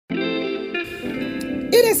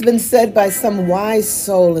It has been said by some wise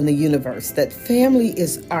soul in the universe that family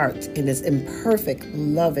is art in its imperfect,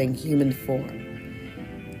 loving human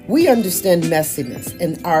form. We understand messiness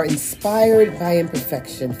and are inspired by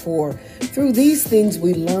imperfection, for through these things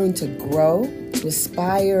we learn to grow, to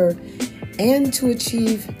aspire, and to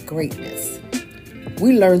achieve greatness.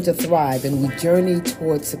 We learn to thrive and we journey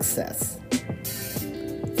towards success.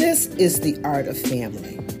 This is the art of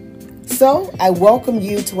family. So I welcome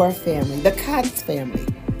you to our family, the COTS family,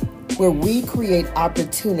 where we create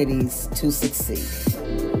opportunities to succeed.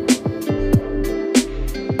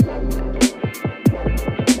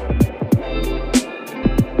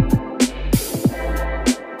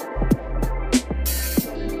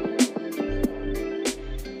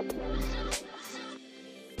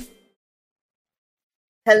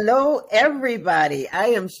 Hello, everybody. I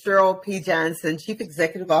am Cheryl P. Johnson, Chief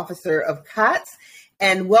Executive Officer of COTS,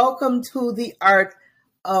 and welcome to the Art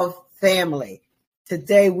of Family.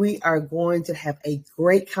 Today, we are going to have a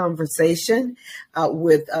great conversation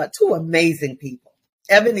with two amazing people,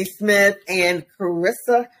 Ebony Smith and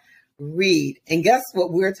Carissa Reed. And guess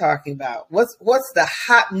what we're talking about? What's the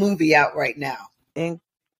hot movie out right now? Encanto.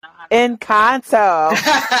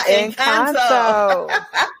 Encanto.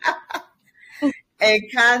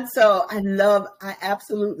 Encanto, I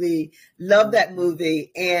absolutely love that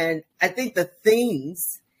movie. And I think the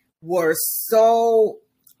themes were so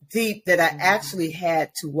deep that I actually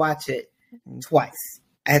had to watch it twice.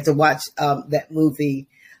 I had to watch that movie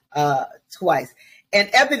twice.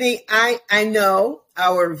 And Ebony, I know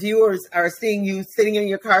our viewers are seeing you sitting in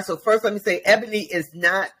your car. So first let me say, Ebony is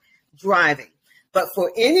not driving. But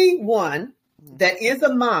for anyone that is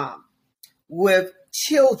a mom with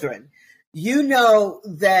children, you know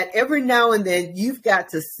that every now and then you've got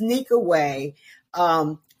to sneak away.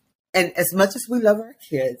 And as much as we love our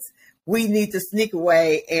kids, we need to sneak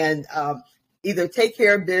away and either take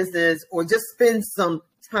care of business or just spend some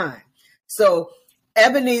time. So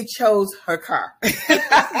Ebony chose her car.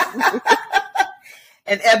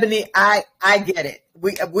 And Ebony, I get it.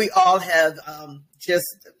 We all have just,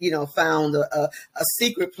 found a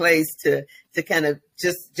secret place to kind of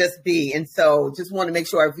just be. And so just want to make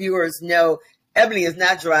sure our viewers know Ebony is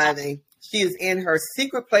not driving. She is in her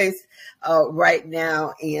secret place right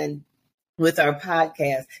now and with our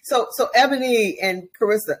podcast. So Ebony and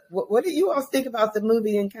Carissa, what do you all think about the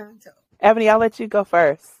movie Encanto? Ebony, I'll let you go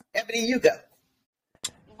first. Ebony, you go.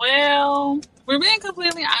 Well, we're being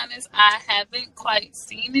completely honest. I haven't quite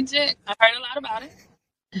seen it yet. I've heard a lot about it.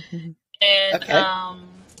 And Okay.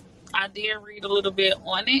 I did read a little bit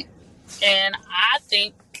on it. And I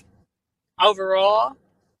think overall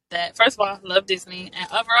that, first of all, I love Disney. And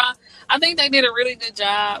overall, I think they did a really good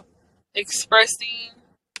job expressing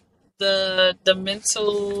the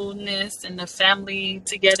mentalness and the family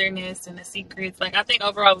togetherness and the secrets. Like, I think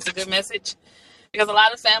overall it was a good message because a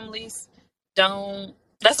lot of families don't.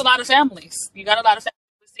 That's a lot of families. You got a lot of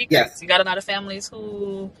families with secrets. Yes. You got a lot of families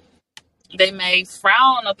who they may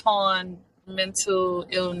frown upon mental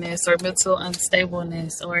illness or mental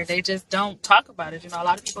unstableness, or they just don't talk about it. A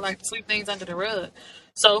lot of people like to sweep things under the rug.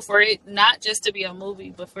 So for it not just to be a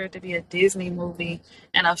movie, but for it to be a Disney movie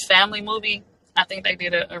and a family movie, I think they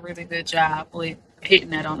did a really good job with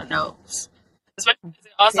hitting that on the nose. Especially because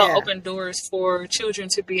it also opened doors for children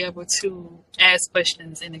to be able to ask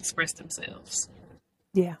questions and express themselves.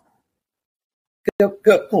 Yeah.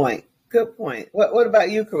 Good point. Good point. What about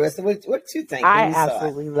you, Carissa? What you think? I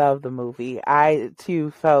absolutely love the movie. I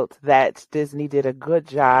too felt that Disney did a good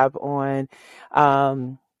job on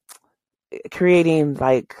creating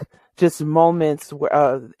like just moments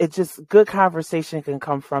where it just good conversation can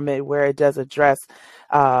come from it, where it does address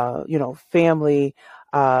family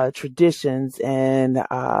traditions and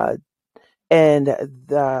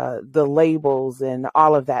the labels and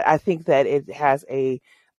all of that. I think that it has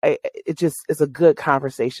it just is a good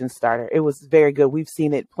conversation starter. It was very good. We've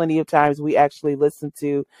seen it plenty of times. We actually listen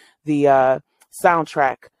to the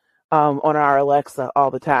soundtrack on our Alexa all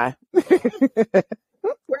the time.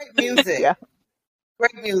 Great music. Yeah.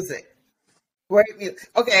 Great music.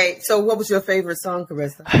 Okay, so what was your favorite song,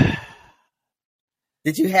 Carissa?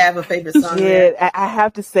 Did you have a favorite song? Yeah, I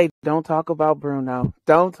have to say, Don't Talk About Bruno.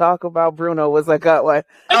 Don't Talk About Bruno was a good one.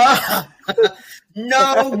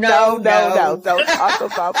 No. Don't talk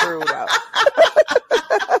about Bruno.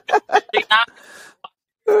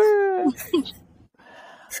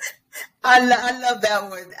 I love that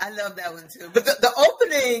one. I love that one too. But the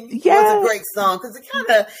opening was a great song because it kind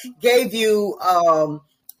of gave you an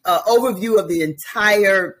overview of the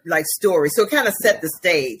entire story. So it kind of set the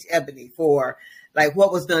stage, Ebony, for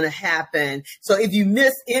what was going to happen. So if you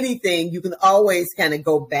miss anything, you can always kind of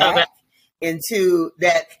go back into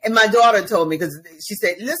that. And my daughter told me, because she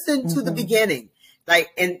said, listen to the beginning. Like,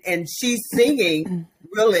 and she's singing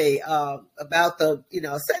really about the,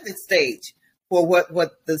 second stage for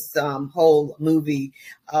what this whole movie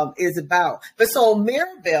is about. But so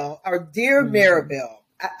Maribel, our dear Maribel,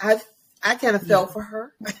 I kind of felt for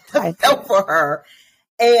her. I felt for her.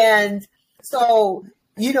 And so,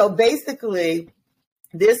 basically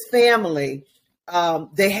this family,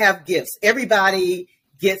 they have gifts. Everybody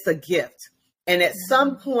gets a gift. And at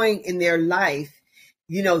some point in their life,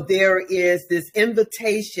 there is this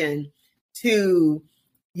invitation to,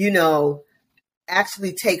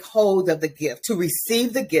 actually take hold of the gift, to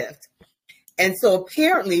receive the gift. And so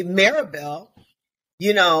apparently Maribel,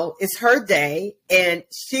 it's her day, and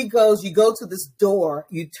she goes, you go to this door,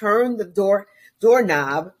 you turn the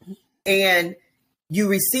doorknob, and you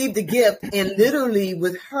receive the gift. And literally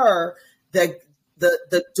with her,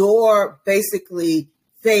 the door basically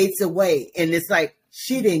fades away. And it's like,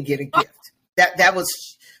 she didn't get a gift. That was,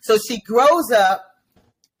 so she grows up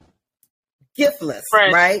giftless,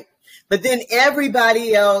 right? But then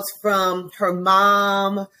everybody else, from her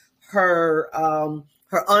mom, her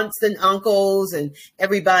aunts and uncles, and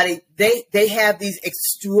everybody, they have these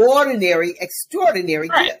extraordinary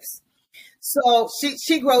gifts. So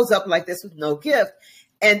she grows up like this with no gift.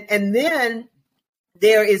 And then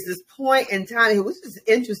there is this point in time, which is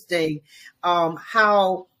interesting,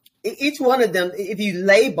 how each one of them, if you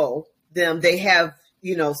label them, they have,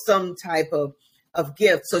 some type of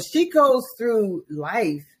gift. So she goes through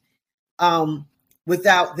life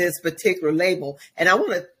without this particular label. And I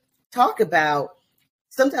want to talk about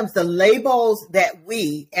sometimes the labels that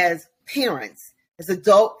we as parents, as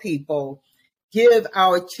adult people, give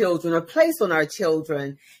our children or place on our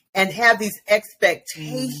children, and have these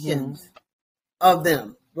expectations of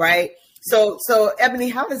them, right? So Ebony,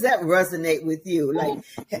 how does that resonate with you? Like,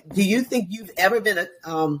 do you think you've ever been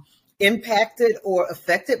impacted or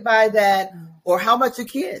affected by that, or how about your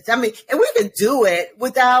kids? I mean, and we can do it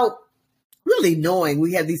without really knowing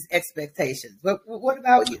we have these expectations. But what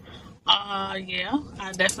about you? Yeah,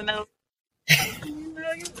 I definitely.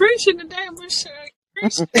 You're preaching today, I'm sure. I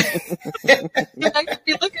could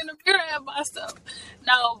be looking in the mirror at myself.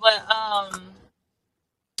 No, but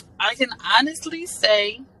I can honestly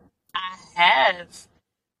say I have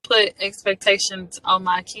put expectations on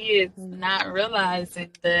my kids, not realizing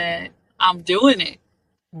that I'm doing it.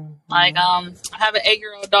 Like, I have an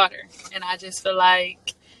 8-year-old daughter, and I just feel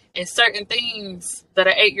like it's certain things that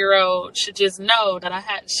an 8-year-old should just know that I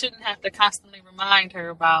shouldn't have to constantly remind her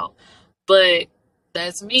about. But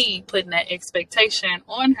that's me putting that expectation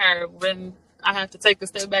on her when I have to take a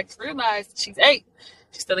step back to realize she's 8.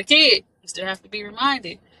 She's still a kid. You still have to be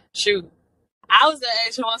reminded. Shoot, I was that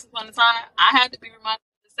age once upon a time. I had to be reminded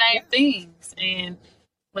of the same things. And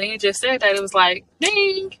when you just said that, it was like,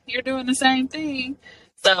 ding, you're doing the same thing.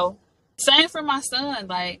 So, same for my son.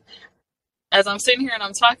 Like, as I'm sitting here and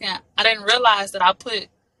I'm talking, I didn't realize that I put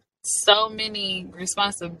so many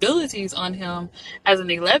responsibilities on him as an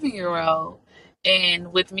 11-year-old.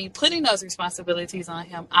 And with me putting those responsibilities on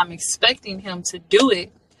him, I'm expecting him to do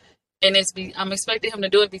it. And I'm expecting him to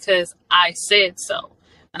do it because I said so.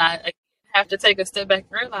 And I have to take a step back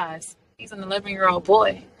and realize he's an 11-year-old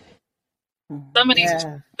boy. Some of these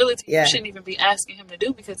responsibilities you shouldn't even be asking him to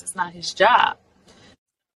do because it's not his job.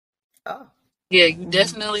 Oh. Yeah, you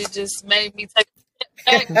definitely just made me take a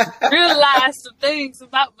step back, realize some things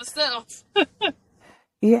about myself.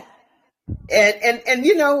 Yeah. And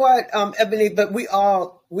you know what, Ebony, but we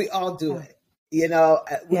all do it.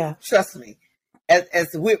 Trust me, as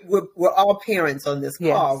we're all parents on this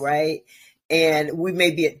call, right? And we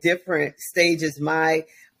may be at different stages. My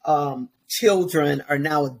children are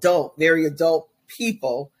now very adult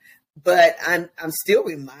people, but I'm still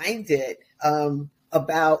reminded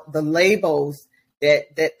about the labels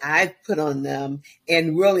that I've put on them.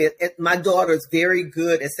 And really, my daughter is very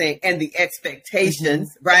good at saying, and the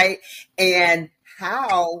expectations, right? And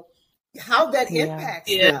how that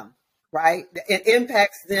impacts them, right? It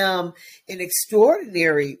impacts them in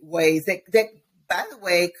extraordinary ways that by the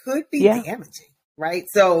way, could be damaging, right?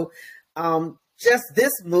 So just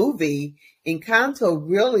this movie, Encanto,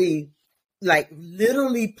 really, like,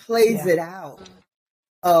 literally plays it out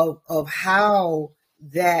of how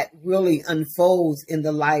that really unfolds in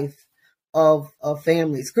the life of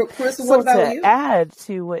families. Chris, what about you? To add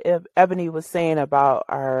to what Ebony was saying about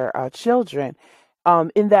our children,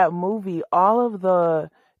 in that movie, all of the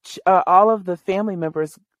family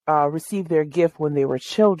members received their gift when they were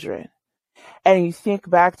children. And you think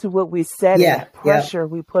back to what we said, and that pressure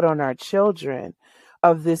we put on our children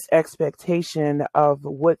of this expectation of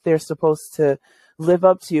what they're supposed to live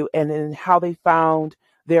up to, and in how they found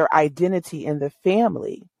their identity in the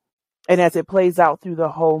family. And as it plays out through the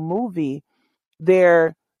whole movie,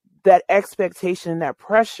 that expectation, that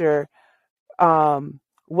pressure,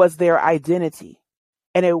 was their identity.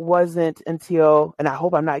 And it wasn't until, and I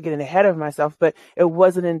hope I'm not getting ahead of myself, but it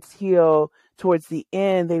wasn't until towards the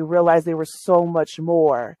end they realized they were so much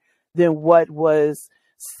more than what was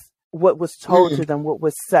told to them, what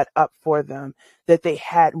was set up for them, that they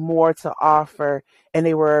had more to offer, and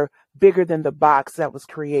they were bigger than the box that was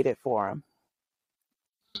created for them.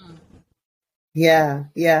 Yeah,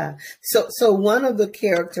 yeah. So one of the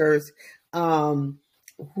characters,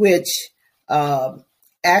 which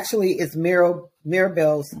actually is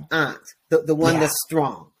Mirabel's aunt, the one that's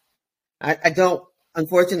strong. I don't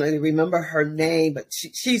unfortunately remember her name, but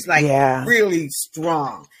she's like really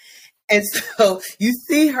strong. And so you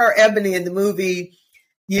see her, Ebony, in the movie,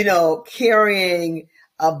 carrying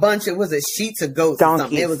a bunch of, was it sheets of goats or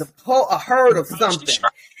something? It was a herd of something,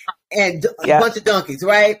 and a bunch of donkeys,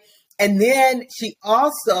 right? And then she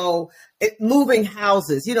also moving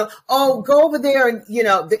houses, go over there, and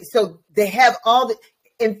so they have all the.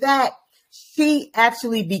 In fact, she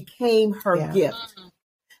actually became her gift.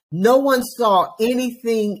 No one saw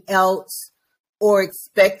anything else or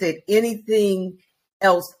expected anything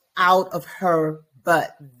else out of her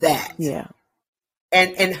but that. Yeah.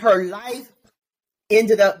 And her life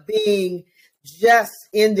ended up being just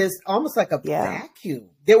in this almost like a vacuum.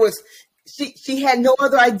 There was she had no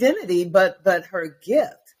other identity but her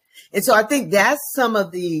gift. And so I think that's some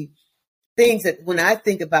of the things that when I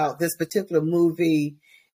think about this particular movie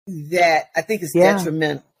that I think is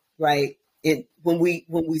detrimental, right? When we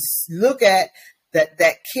look at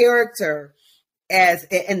that character and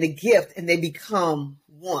the gift, and they become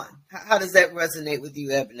one. How does that resonate with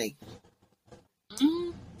you, Ebony?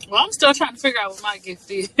 Well, I'm still trying to figure out what my gift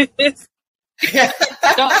is.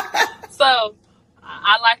 So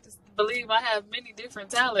I like to believe I have many different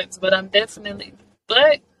talents, but I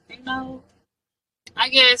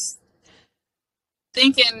guess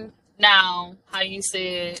thinking now how you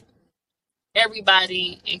said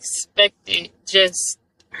everybody expected just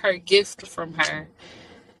her gift from her.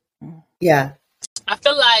 Yeah. I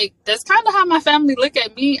feel like that's kind of how my family look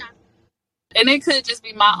at me. And it could just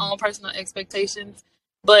be my own personal expectations.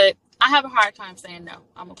 But I have a hard time saying no.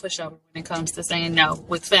 I'm a pushover when it comes to saying no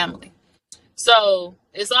with family. So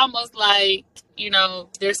it's almost like,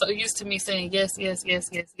 they're so used to me saying yes, yes, yes,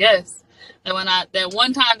 yes, yes. And that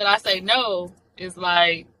one time that I say no is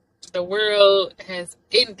like the world has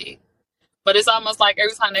ended. But it's almost like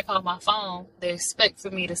every time they call my phone, they expect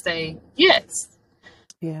for me to say yes.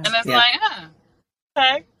 Yeah. And it's like,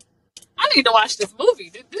 okay, I need to watch this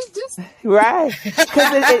movie. This. Right.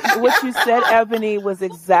 Because what you said, Ebony, was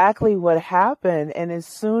exactly what happened. And as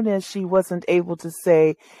soon as she wasn't able to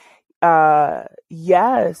say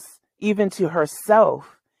yes, even to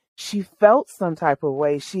herself, she felt some type of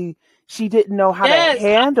way. She didn't know how to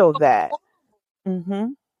handle that.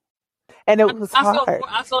 Mm-hmm. And it was hard.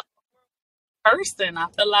 I feel like a person. I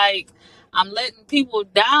feel like I'm letting people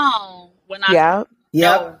down when I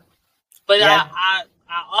know. But I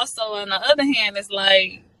also, on the other hand, it's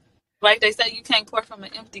like they say, you can't pour from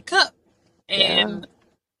an empty cup. And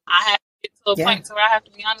I have to get to a point where I have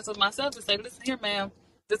to be honest with myself and say, listen here, ma'am,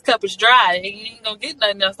 this cup is dry and you ain't going to get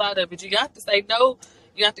nothing else out of it. You got to say no.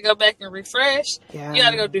 You have to go back and refresh. Yeah. You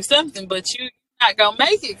got to go do something, but you're not going to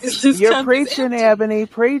make it. Cause you're preaching, Ebony,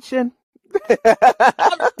 preaching. I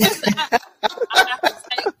have to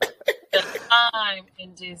take the time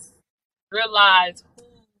and just realize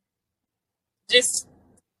just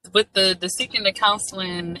with the seeking the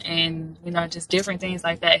counseling and just different things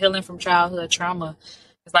like that, healing from childhood trauma,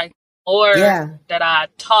 it's like more that I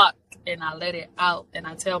talk and I let it out and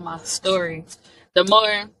I tell my story, the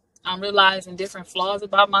more I'm realizing different flaws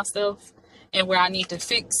about myself and where I need to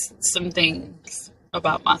fix some things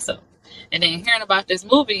about myself. And then hearing about this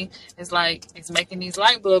movie is like it's making these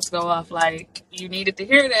light bulbs go off. Like you needed to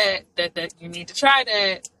hear that you need to try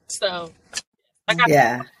that. So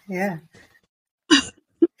yeah.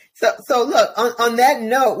 So look, on that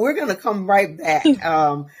note, we're going to come right back.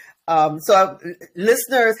 So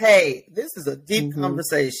listeners, hey, this is a deep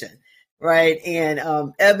conversation, right?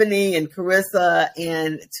 And Ebony and Carissa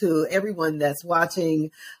and to everyone that's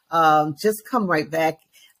watching, just come right back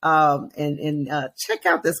and check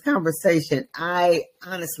out this conversation. I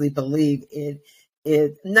honestly believe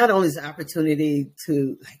it not only is an opportunity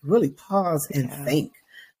to really pause and think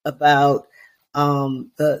about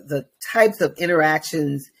the types of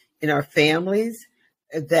interactions in our families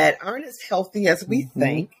that aren't as healthy as we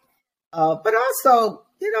think, but also,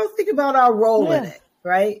 think about our role in it,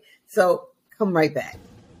 right? So Come right back.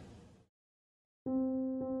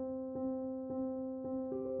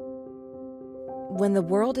 When the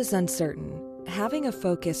world is uncertain, having a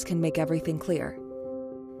focus can make everything clear.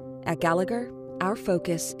 At Gallagher, our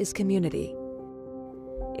focus is community.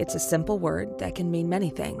 It's a simple word that can mean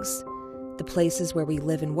many things. The places where we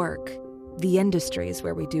live and work, the industries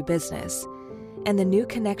where we do business, and the new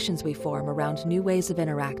connections we form around new ways of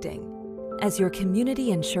interacting. As your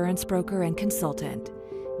community insurance broker and consultant,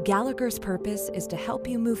 Gallagher's purpose is to help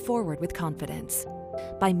you move forward with confidence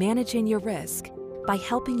by managing your risk, by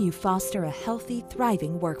helping you foster a healthy,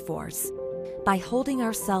 thriving workforce, by holding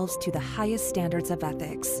ourselves to the highest standards of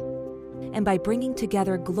ethics, and by bringing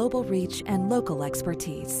together global reach and local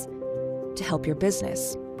expertise to help your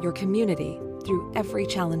business, your community, through every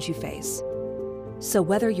challenge you face. So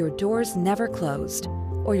whether your doors never closed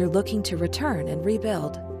or you're looking to return and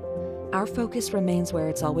rebuild, our focus remains where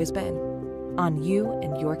it's always been, on you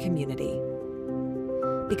and your community.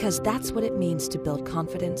 Because that's what it means to build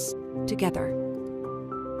confidence together.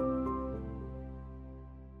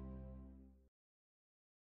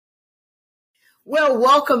 Well,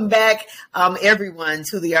 welcome back, everyone,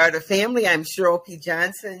 to The Art of Family. I'm Cheryl P.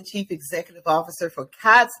 Johnson, Chief Executive Officer for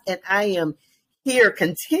COTS, and I am here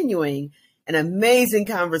continuing an amazing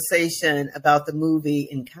conversation about the movie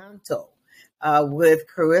Encanto with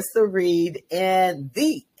Carissa Reed and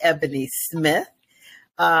the Ebony Smith.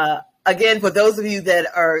 Again, for those of you that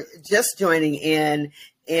are just joining in,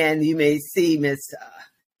 and you may see Miss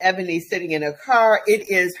Ebony sitting in her car, it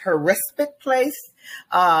is her respite place,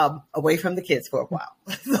 away from the kids for a while.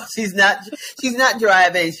 So she's not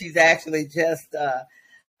driving. She's actually just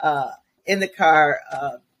in the car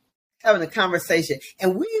having a conversation.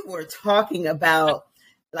 And we were talking about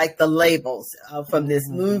like the labels from this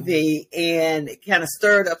movie, and it kind of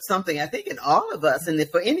stirred up something, I think, in all of us. And if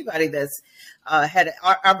for anybody that's had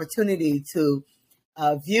an opportunity to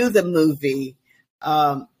view the movie,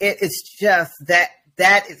 it is just that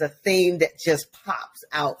is a theme that just pops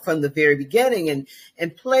out from the very beginning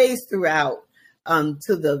and plays throughout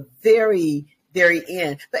to the very, very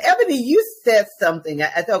end. But Ebony, you said something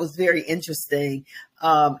I thought was very interesting.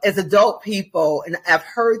 As adult people, and I've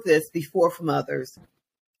heard this before from others,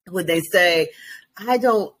 when they say, I'm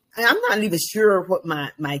not even sure what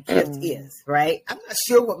my gift is, right? I'm not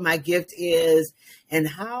sure what my gift is and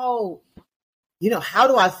how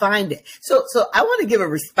do I find it? So I want to give a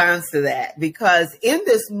response to that, because in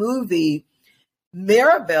this movie,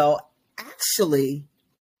 Maribel actually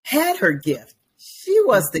had her gift. She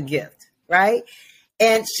was the gift, right?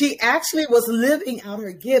 And she actually was living out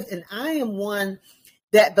her gift. And I am one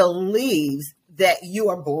that believes that you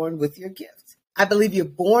are born with your gift. I believe you're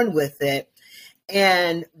born with it.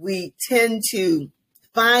 And we tend to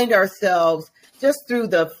find ourselves just through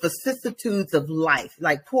the vicissitudes of life,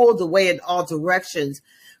 like pulled away in all directions,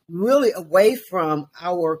 really away from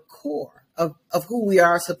our core of who we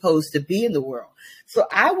are supposed to be in the world. So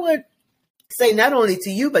I would say not only to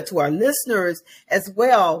you, but to our listeners as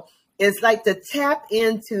well, is like to tap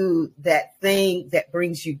into that thing that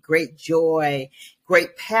brings you great joy,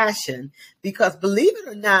 great passion, because believe it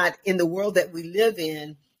or not, in the world that we live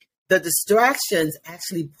in, the distractions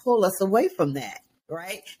actually pull us away from that,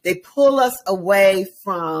 right? They pull us away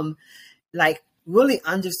from like really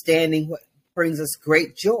understanding what brings us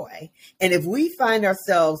great joy. And if we find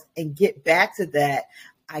ourselves and get back to that,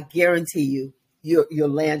 I guarantee you'll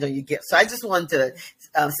land on your gift. So I just wanted to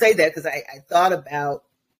say that, because I thought about,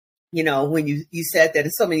 when you said that,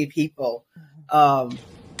 and so many people, often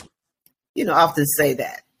say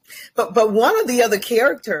that. But one of the other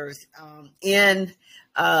characters in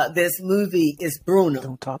this movie is Bruno.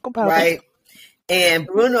 Don't talk about right? it. And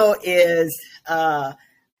Bruno is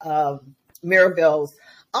Maribel's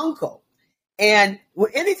uncle. And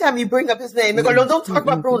anytime you bring up his name, they go, no, don't talk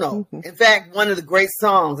about Bruno. In fact, one of the great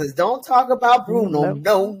songs is Don't Talk About Bruno.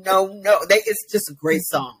 No. It's just a great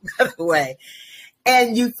song, by the way.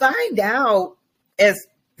 And you find out as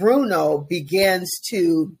Bruno begins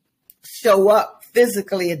to show up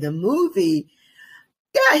physically in the movie,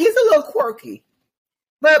 yeah, he's a little quirky.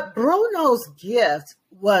 But Bruno's gift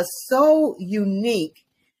was so unique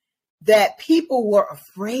that people were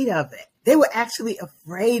afraid of it. They were actually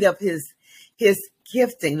afraid of his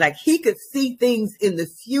gifting. Like, he could see things in the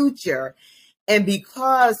future. And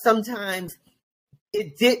because sometimes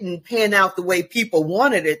it didn't pan out the way people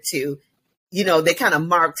wanted it to, they kind of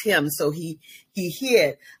marked him. So he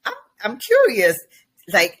hid. I'm curious,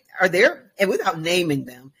 like, are there, and without naming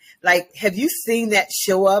them, like, have you seen that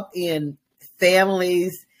show up in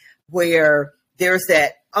families where there's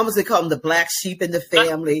that, almost they call them the black sheep in the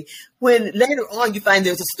family, when later on you find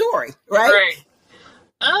there's a story, right?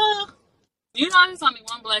 Right. there's only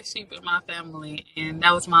one black sheep in my family, and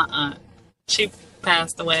that was my aunt. She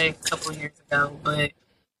passed away a couple of years ago, but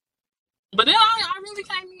then I really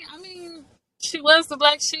can't. I mean, she was the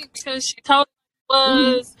black sheep because she told me she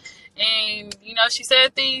Mhm. was, and she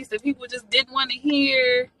said things that people just didn't want to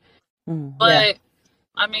hear. Mm. Yeah. But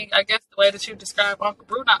I mean, I guess the way that you describe Uncle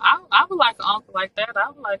Bruno, I would like an uncle like that. I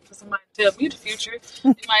would like for somebody to tell me the future.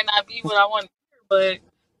 It might not be what I want to hear, but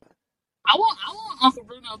I want Uncle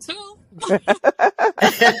Bruno too.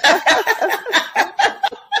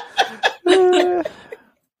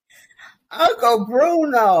 Uncle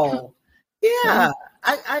Bruno. Yeah,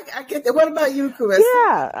 I get that. What about you, Carissa?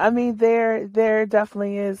 Yeah, I mean there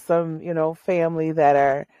definitely is some, family that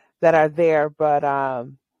are there, but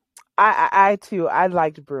I too, I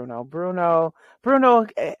liked Bruno. Bruno,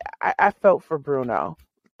 I felt for Bruno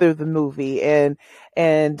through the movie, and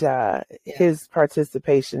Yeah, his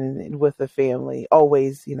participation with the family,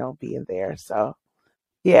 always, being there. So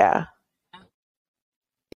yeah.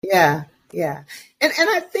 yeah, yeah. And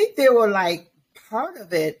I think they were like part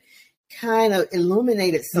of it kind of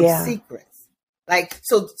illuminated some Yeah. secrets. Like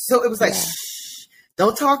so it was like, Yeah. shh,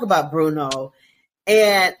 don't talk about Bruno.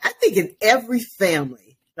 And I think in every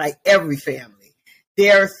family, like every family,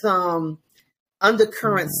 there's some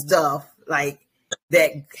undercurrent stuff like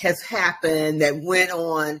that has happened, that went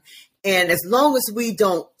on. And as long as we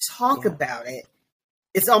don't talk Yeah. about it,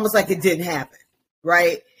 it's almost like it didn't happen,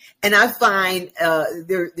 right? And I find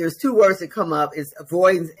there's two words that come up is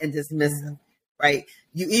avoidance and dismissive, right?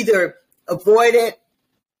 You either avoid it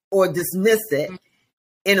or dismiss it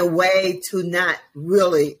in a way to not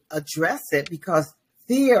really address it because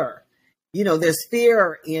fear, there's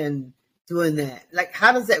fear in doing that. Like,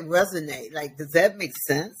 how does that resonate? Like, does that make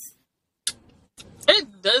sense?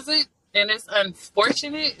 It doesn't, and it's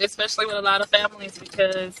unfortunate, especially with a lot of families,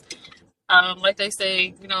 because, like they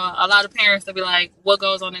say, a lot of parents will be like, "What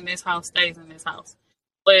goes on in this house stays in this house."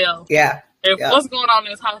 Well, Yeah. if Yeah. what's going on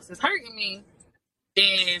in this house is hurting me,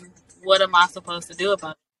 then what am I supposed to do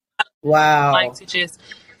about it? Wow. Like to just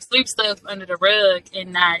sweep stuff under the rug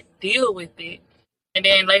and not deal with it, and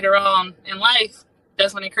then later on in life,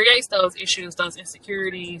 that's when it creates those issues, those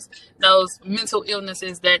insecurities, those mental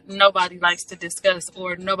illnesses that nobody likes to discuss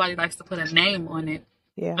or nobody likes to put a name on it.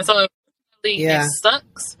 Yeah. And so, unfortunately, Yeah. it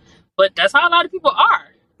sucks, but that's how a lot of people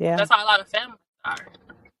are. Yeah. That's how a lot of families are.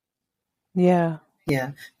 Yeah.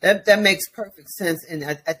 Yeah. That makes perfect sense. And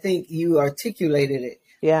I think you articulated it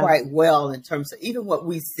Yeah. quite well in terms of even what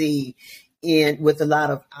we see with a lot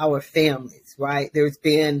of our families, right? There's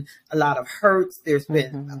been a lot of hurts. There's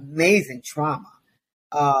been amazing trauma.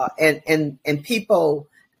 And people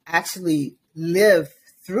actually live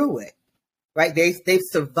through it, right? They've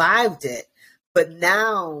survived it, but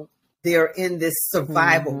now they're in this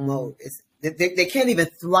survival mode. They can't even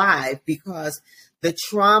thrive because the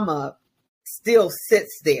trauma still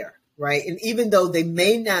sits there, right? And even though they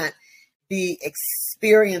may not be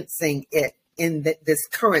experiencing it in this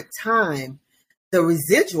current time, the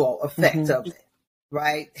residual effect of it,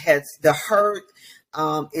 right, has the hurt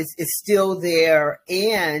is still there,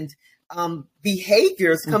 and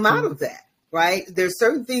behaviors come out of that, right? There's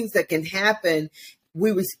certain things that can happen.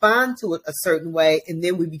 We respond to it a certain way, and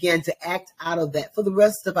then we begin to act out of that for the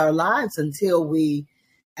rest of our lives until we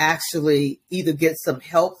actually either get some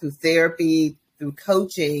help through therapy, through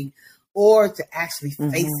coaching, or to actually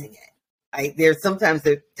facing it. Right? There's sometimes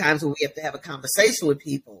times when we have to have a conversation with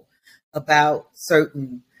people about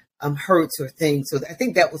certain hurts or things. So I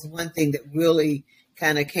think that was one thing that really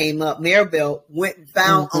kind of came up. Maribel went and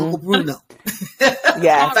found Uncle Bruno.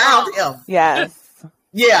 Yeah. Found him. Yes.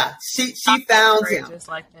 Yeah, she found him. Just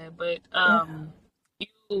like that, but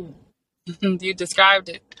you described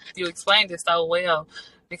it, you explained it so well,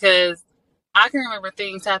 because I can remember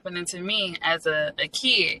things happening to me as a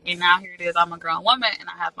kid, and now here it is, I'm a grown woman and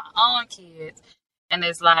I have my own kids, and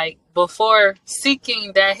it's like before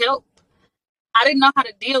seeking that help, I didn't know how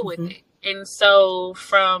to deal with it. And so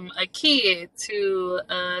from a kid to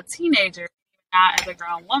a teenager, now as a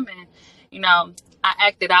grown woman, I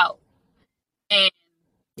acted out. And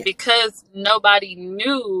because nobody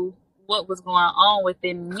knew what was going on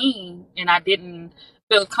within me, and I didn't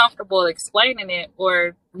feel comfortable explaining it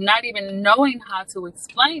or not even knowing how to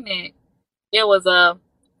explain it, it was oh,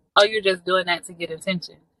 you're just doing that to get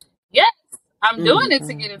attention. Yes, I'm doing it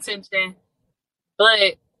to get attention,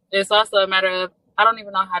 but it's also a matter of, I don't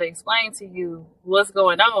even know how to explain to you what's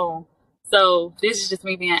going on. So this is just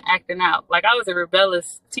me acting out. Like, I was a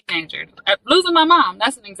rebellious teenager. Losing my mom,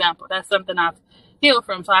 that's an example. That's something I've healed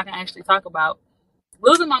from, so I can actually talk about.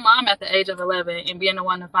 Losing my mom at the age of 11 and being the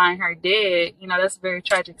one to find her dead, that's a very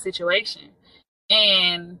tragic situation.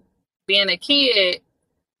 And being a kid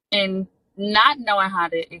and not knowing how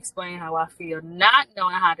to explain how I feel, not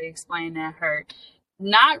knowing how to explain that hurt,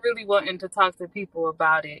 not really wanting to talk to people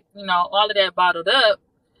about it, all of that bottled up.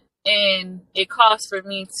 And it caused for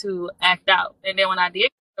me to act out. And then when I did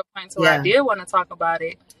get to the point where I did want to talk about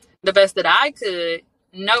it the best that I could,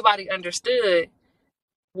 nobody understood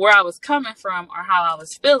where I was coming from or how I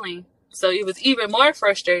was feeling. So it was even more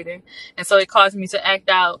frustrating. And so it caused me to act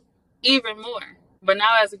out even more. But now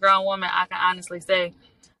as a grown woman, I can honestly say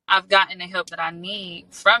I've gotten the help that I need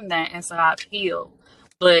from that. And so I've healed.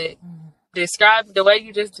 But the way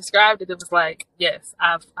you just described it, it was like, yes,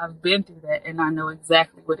 I've been through that and I know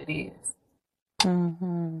exactly what it is.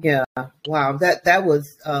 Mm-hmm. Yeah. Wow. That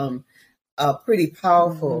was pretty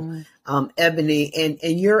powerful, Ebony,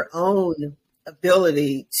 and your own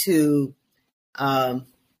ability to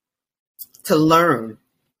learn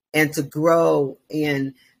and to grow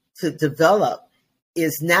and to develop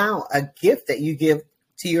is now a gift that you give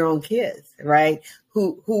to your own kids, right?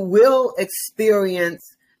 Who will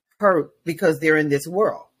experience hurt because they're in this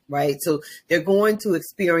world, right? So they're going to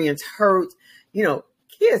experience hurt.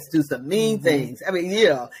 Kids do some mean things. I mean,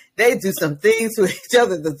 they do some things to each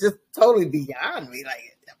other that's just totally beyond me.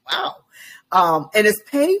 Like, wow. And it's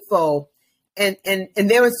painful. And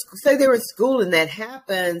say they're in school and that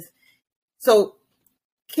happens. So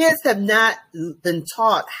kids have not been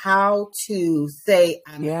taught how to say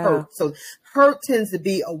I'm hurt. So hurt tends to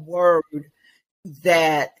be a word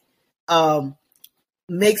that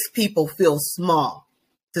makes people feel small,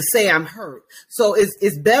 to say I'm hurt. So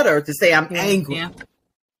it's better to say I'm angry. Yeah.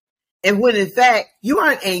 And when in fact you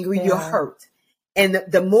aren't angry, you're hurt. And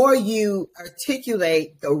the more you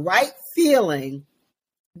articulate the right feeling,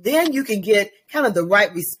 then you can get kind of the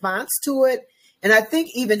right response to it. And I think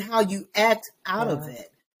even how you act out of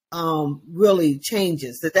it really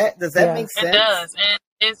changes. Does that make sense? It does. And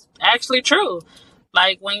it's actually true.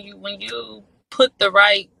 Like when you put the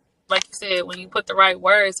right, like you said, when you put the right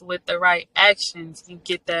words with the right actions, you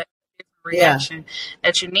get that reaction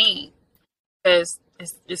that you need. Because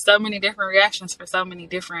it's so many different reactions for so many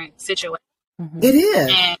different situations. Mm-hmm. It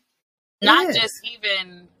is. And not just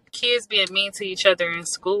even kids being mean to each other in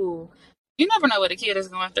school. You never know what a kid is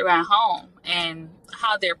going through at home and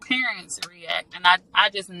how their parents react. And I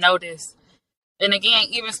just noticed, and again,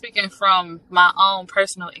 even speaking from my own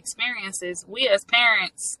personal experiences, we as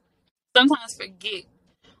parents sometimes forget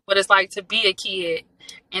what it's like to be a kid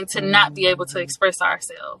and to not be able to express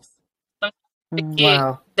ourselves. Sometimes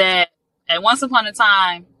forget that at once upon a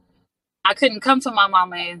time, I couldn't come to my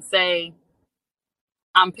mama and say,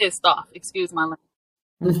 I'm pissed off. Excuse my language.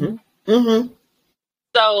 Mm-hmm. Mm-hmm.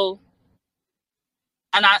 So,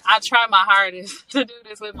 and I try my hardest to do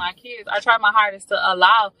this with my kids. I try my hardest to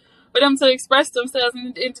allow for them to express themselves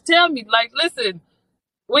and to tell me, like, listen,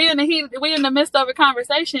 we in the midst of a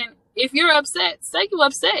conversation. If you're upset, say you're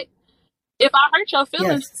upset. If I hurt your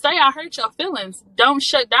feelings, say I hurt your feelings. Don't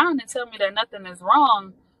shut down and tell me that nothing is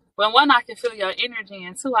wrong. When one, I can feel your energy,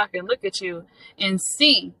 and two, I can look at you and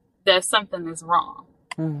see that something is wrong.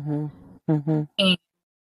 Mm-hmm. Mm-hmm. And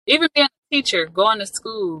even being a teacher, going to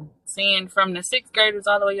school, seeing from the 6th graders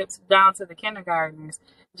all the way up down to the kindergartners,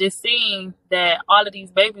 just seeing that all of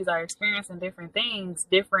these babies are experiencing different things,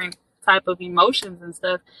 different type of emotions and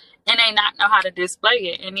stuff, and they not know how to display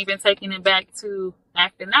it, and even taking it back to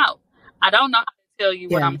acting out. I don't know how to tell you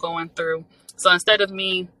what I'm going through. So instead of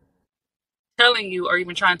me telling you or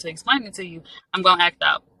even trying to explain it to you, I'm going to act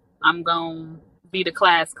out. I'm going to be the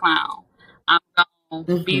class clown. I'm going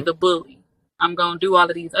to be the bully. I'm going to do all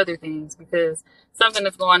of these other things because something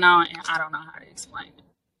is going on and I don't know how to explain it.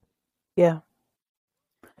 Yeah.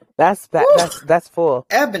 That's full.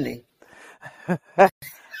 Ebony.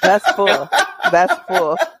 That's full. That's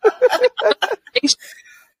full.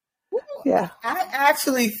 Yeah. I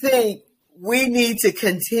actually think we need to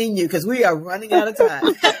continue because we are running out of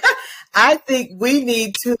time. I think we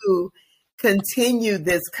need to continue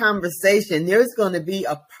this conversation. There's going to be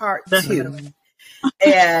a part 2.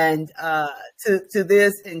 And to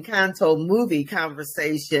this Encanto movie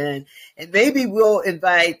conversation, and maybe we'll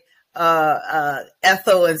invite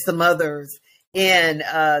Ethel and some others in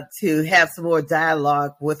to have some more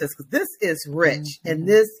dialogue with us, because this is rich and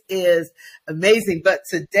this is amazing. But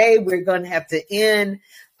today we're going to have to end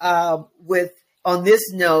with on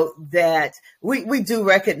this note that we do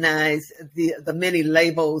recognize the many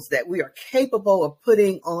labels that we are capable of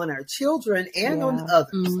putting on our children and on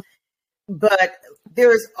others. But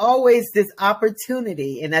there's always this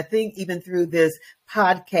opportunity, and I think even through this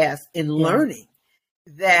podcast in learning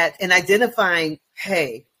that and identifying,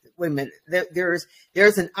 hey, wait a minute,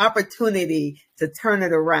 there's an opportunity to turn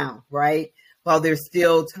it around, right? while there's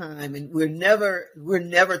still time. And we're never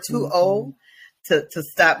too old to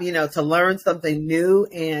stop, to learn something new.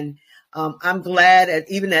 And I'm glad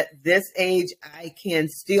even at this age, I can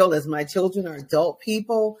still, as my children are adult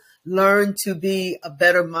people, learn to be a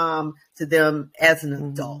better mom to them as an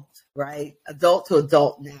adult, right? Adult to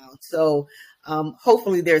adult now. So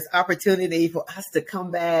hopefully there's opportunity for us to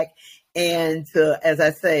come back and to, as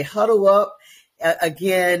I say, huddle up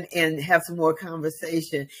again and have some more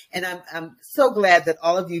conversation. And I'm so glad that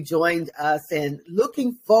all of you joined us, and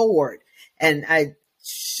looking forward. And I'm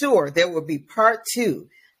sure there will be part 2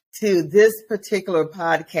 to this particular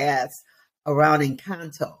podcast around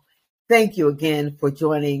Encanto. Thank you again for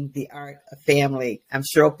joining The Art of Family. I'm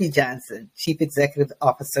Cheryl P. Johnson, Chief Executive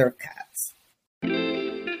Officer of COTS.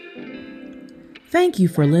 Thank you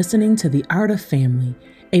for listening to The Art of Family,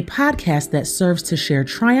 a podcast that serves to share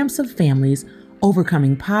triumphs of families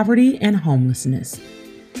overcoming poverty and homelessness.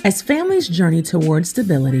 As families journey towards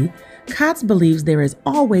stability, COTS believes there is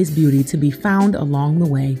always beauty to be found along the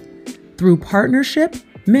way. Through partnership,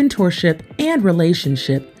 mentorship, and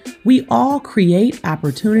relationship, we all create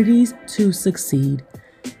opportunities to succeed.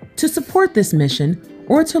 To support this mission,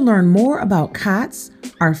 or to learn more about COTS,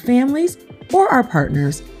 our families, or our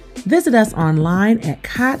partners, visit us online at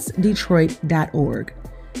cotsdetroit.org.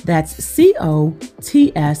 That's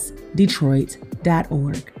COTS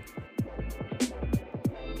Detroit.org.